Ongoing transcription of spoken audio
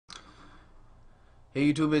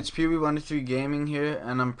Hey YouTube, it's PB13 Gaming here,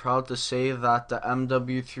 and I'm proud to say that the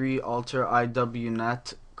MW3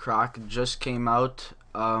 AlterIWNet crack just came out.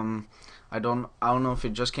 I don't know if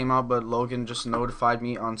it just came out, but Logan just notified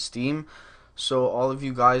me on Steam. So all of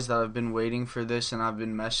you guys that have been waiting for this and have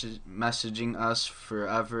been messaging us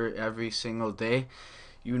forever, every single day,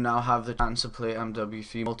 you now have the chance to play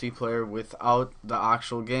MW3 multiplayer without the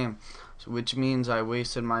actual game. So, which means I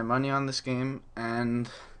wasted my money on this game, and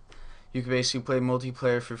you can basically play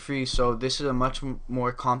multiplayer for free. So this is a much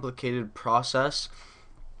more complicated process,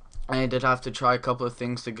 and I did have to try a couple of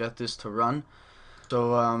things to get this to run.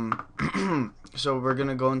 So so we're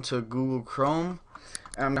gonna go into Google Chrome,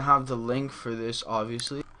 and I'm gonna have the link for this,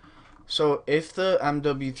 obviously. So if the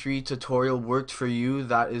MW3 tutorial worked for you,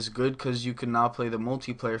 that is good, because you can now play the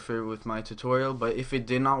multiplayer for it with my tutorial. But if it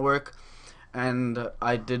did not work and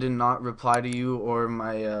I did not reply to you, or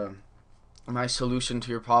my solution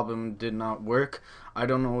to your problem did not work, I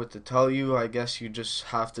don't know what to tell you. I guess you just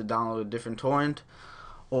have to download a different torrent,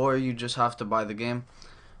 or you just have to buy the game.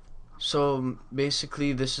 So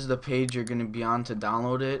basically, this is the page you're going to be on to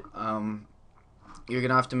download it. You're going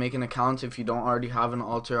to have to make an account if you don't already have an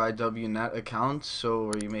AlterIWNet account. So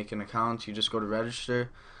where you make an account, you just go to register,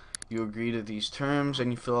 you agree to these terms,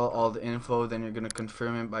 and you fill out all the info. Then you're going to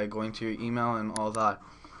confirm it by going to your email and all that.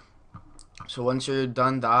 So once you're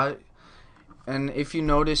done that, and if you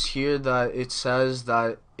notice here that it says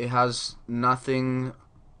that it has nothing,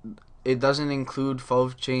 it doesn't include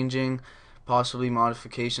FOV changing, possibly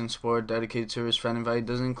modification, support, dedicated service, friend invite. It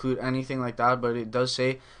doesn't include anything like that, but it does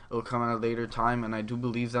say it will come at a later time, and I do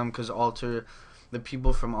believe them, because the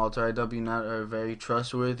people from AlterIWNet are very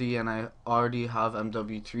trustworthy, and I already have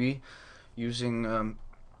MW3 using the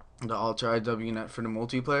AlterIWNet for the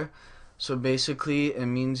multiplayer. So basically, it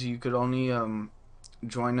means you could only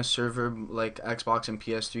join a server like Xbox and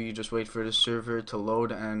PS3. You just wait for the server to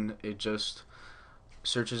load, and it just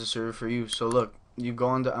searches a server for you. So look, you go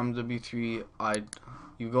on the MW3,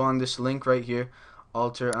 you go on this link right here,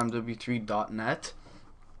 AlterMW3.net.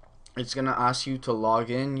 It's gonna ask you to log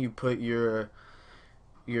in. You put your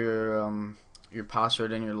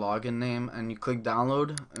password and your login name, and you click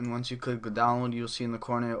download. And once you click the download, you'll see in the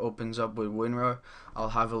corner it opens up with WinRAR. I'll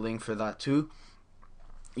have a link for that too.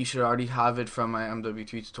 You should already have it from my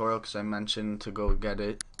MW3 tutorial, because I mentioned to go get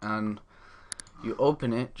it. And you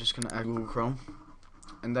open it, just gonna add Google Chrome,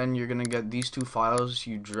 and then you're gonna get these two files.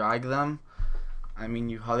 You drag them,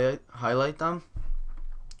 you highlight them,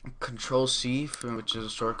 Control C, which is a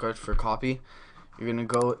shortcut for copy. You're gonna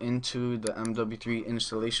go into the MW3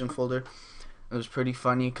 installation folder. It was pretty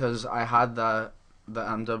funny because I had the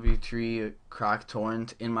MW3 crack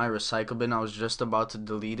torrent in my recycle bin. I was just about to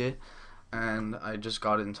delete it, and I just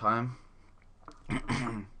got it in time.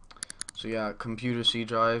 So yeah, computer C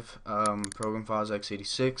drive, program files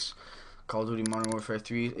x86, Call of Duty Modern Warfare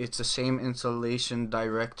 3. It's the same installation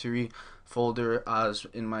directory folder as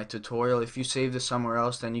in my tutorial. If you save this somewhere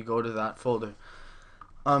else, then you go to that folder.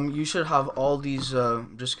 You should have all these,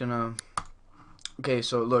 okay,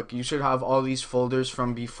 so look, you should have all these folders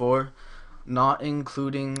from before, not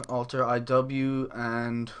including AlterIW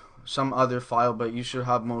and some other file, but you should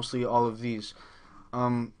have mostly all of these.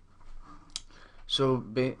 So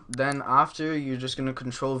then after, you're just gonna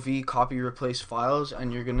Control V, copy, replace files,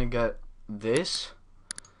 and you're gonna get this.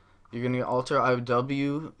 You're gonna get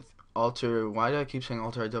AlterIW, why do I keep saying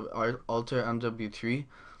AlterIW, Alter MW3,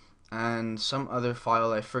 and some other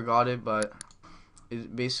file, I forgot it, but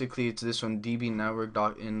basically it's this one,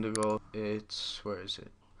 dbnetwork.indigo. Where is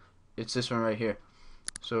it? It's this one right here.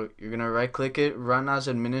 So you're gonna right click it, run as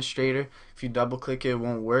administrator. If you double click it, it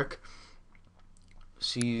won't work.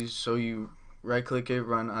 See, so you right click it,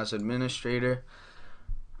 run as administrator,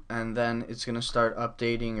 and then it's gonna start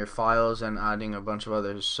updating your files and adding a bunch of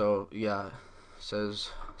others. So yeah, it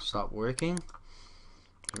says stop working.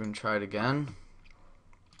 We're gonna try it again.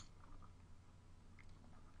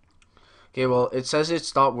 Okay, well, it says it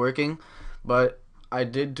stopped working, but I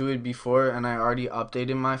did do it before, and I already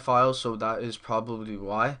updated my file, so that is probably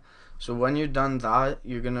why. So when you're done that,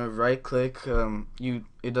 you're gonna right click.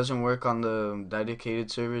 It doesn't work on the dedicated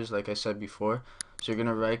servers, like I said before. So you're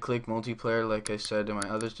gonna right click multiplayer, like I said in my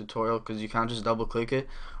other tutorial, because you can't just double click it,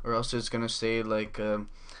 or else it's gonna say like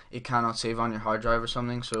it cannot save on your hard drive or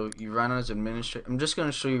something. So you run as administrator. I'm just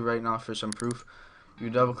gonna show you right now for some proof. You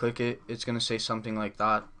double click it, it's gonna say something like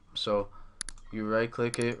that. So you right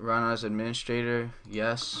click it, run as administrator,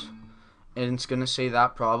 yes, and it's gonna say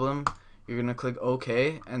that problem. You're gonna click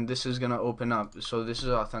OK, and this is gonna open up. So this is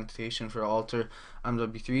authentication for Alter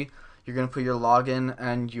MW3. You're gonna put your login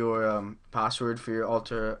and your password for your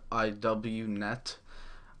AlterIWNet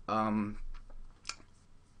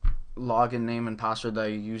login name and password that I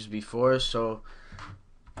used before. So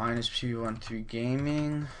mine is P13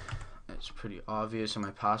 Gaming. It's pretty obvious, and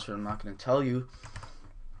my password I'm not going to tell you.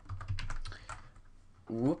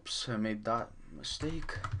 Whoops, I made that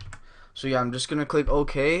mistake. So yeah, I'm just going to click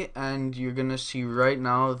OK, and you're going to see right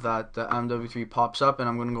now that the MW3 pops up, and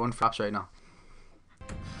I'm going to go in Fraps right now.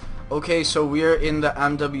 Okay, so we are in the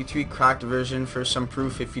MW3 cracked version. For some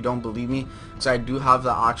proof, if you don't believe me, because I do have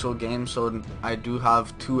the actual game, so I do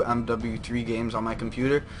have 2 MW3 games on my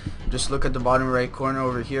computer. Just look at the bottom right corner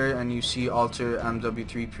over here, and you see Alter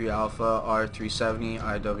MW3 Pre-Alpha R370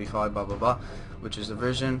 IW5 blah blah blah, which is the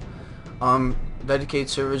version. Dedicated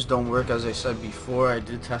servers don't work, as I said before. I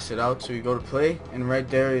did test it out, so you go to play, and right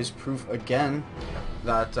there is proof again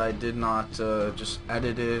that I did not just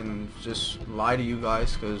edit it and just lie to you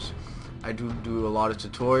guys, because I do a lot of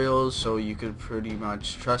tutorials, so you could pretty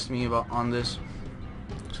much trust me on this.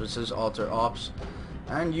 So it says Alter Ops,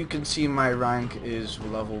 and you can see my rank is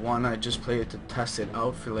level 1. I just played it to test it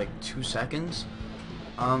out for like 2 seconds.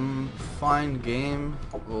 Fine game.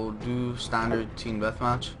 We'll do standard team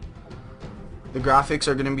deathmatch. The graphics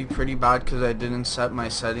are gonna be pretty bad because I didn't set my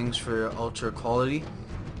settings for ultra quality.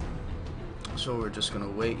 So we're just gonna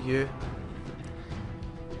wait here.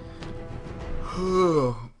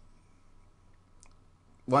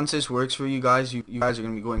 Once this works for you guys, you guys are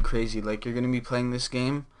gonna be going crazy. Like, you're gonna be playing this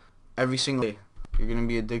game every single day. You're gonna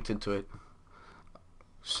be addicted to it.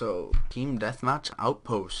 So, team deathmatch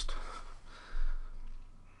outpost.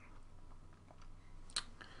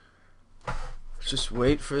 Just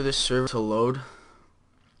wait for this server to load.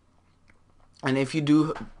 And if you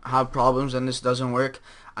do have problems and this doesn't work,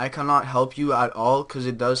 I cannot help you at all, because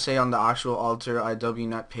it does say on the actual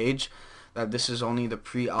AlterIWNet page that this is only the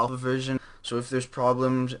pre-alpha version. So if there's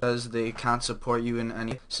problems, as they can't support you in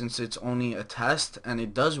any, since it's only a test, and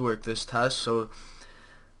it does work this test, so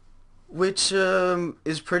which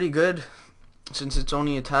is pretty good since it's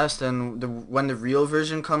only a test. And when the real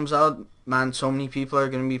version comes out, man, so many people are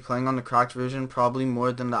going to be playing on the cracked version, probably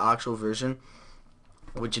more than the actual version,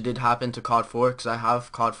 which it did happen to COD 4, because I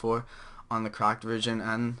have COD 4 on the cracked version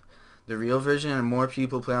and the real version, and more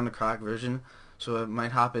people play on the cracked version, so it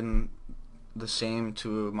might happen the same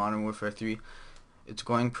to Modern Warfare 3. It's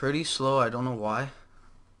going pretty slow, I don't know why.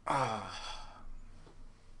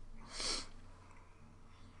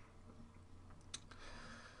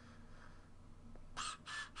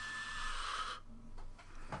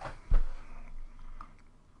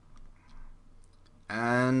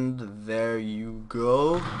 And there you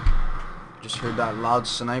go. Just heard that loud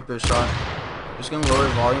sniper shot. Just gonna lower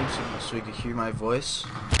volume so you can hear my voice.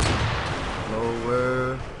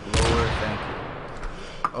 Lower, thank you.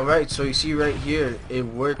 Alright, so you see right here, it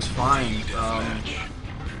works fine. You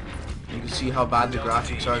can see how bad the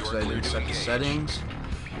graphics are because I didn't set the settings.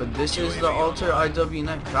 But this is the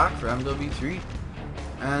AlterIWNet crack for MW3.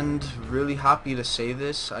 And really happy to say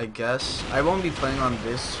this, I guess. I won't be playing on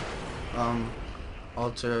this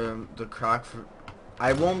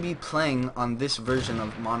I won't be playing on this version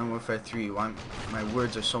of Modern Warfare 3. My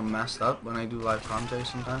words are so messed up when I do live commentary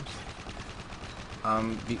sometimes.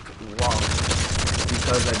 Because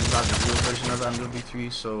I do have the real version of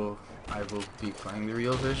MW3, so I will be playing the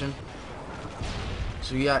real version.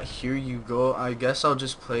 So yeah, here you go. I guess I'll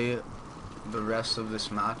just play the rest of this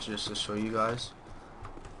match just to show you guys.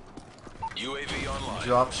 UAV online.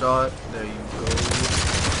 Drop shot, there you go.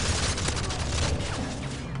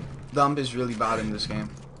 Dump is really bad in this game.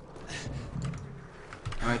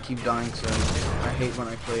 And I keep dying, so I hate when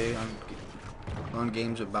I play on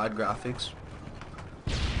games with bad graphics.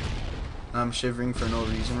 I'm shivering for no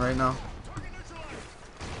reason right now.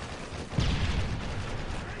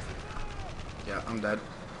 Yeah, I'm dead.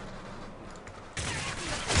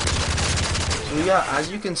 So yeah, as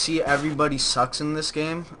you can see, everybody sucks in this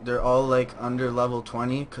game. They're all like under level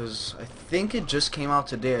 20, because I think it just came out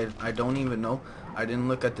today. I don't even know. I didn't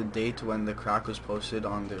look at the date when the crack was posted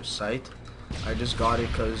on their site. I just got it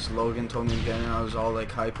because Logan told me to get it, and I was all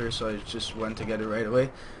like hyper, so I just went to get it right away.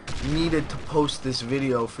 Needed to post this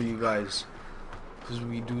video for you guys, because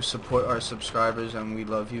we do support our subscribers and we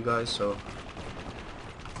love you guys. So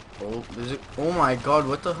oh my god,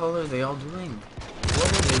 what the hell are they all doing?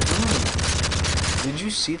 What are they doing? Did you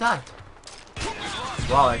see that?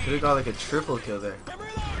 Wow, I could have got like a triple kill there.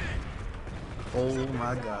 Oh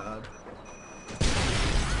my god.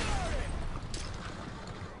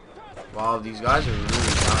 Wow, these guys are really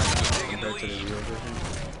bad compared to the real version.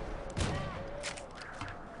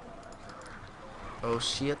 Oh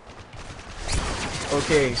shit.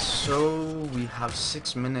 Okay, so we have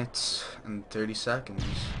 6 minutes and 30 seconds.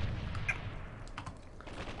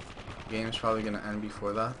 Game's probably gonna end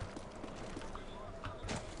before that.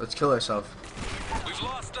 Let's kill ourselves. We've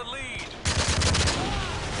lost the lead.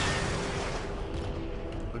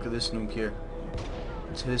 Look at this nuke here.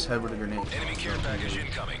 Let's hit his head with a grenade. Enemy care package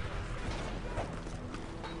incoming.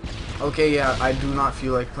 Okay, yeah, I do not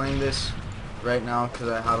feel like playing this right now because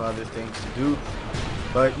I have other things to do.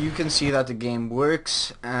 But you can see that the game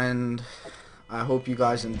works, and I hope you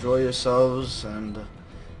guys enjoy yourselves and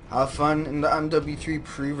have fun in the MW3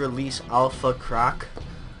 pre-release alpha crack.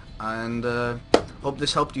 And hope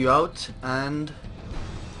this helped you out, and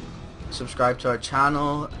subscribe to our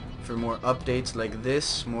channel for more updates like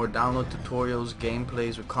this, more download tutorials,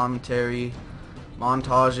 gameplays with commentary,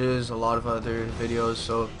 montages, a lot of other videos.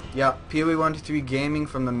 So yeah, POA123 Gaming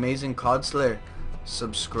from the amazing COD Slayer.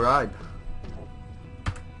 Subscribe.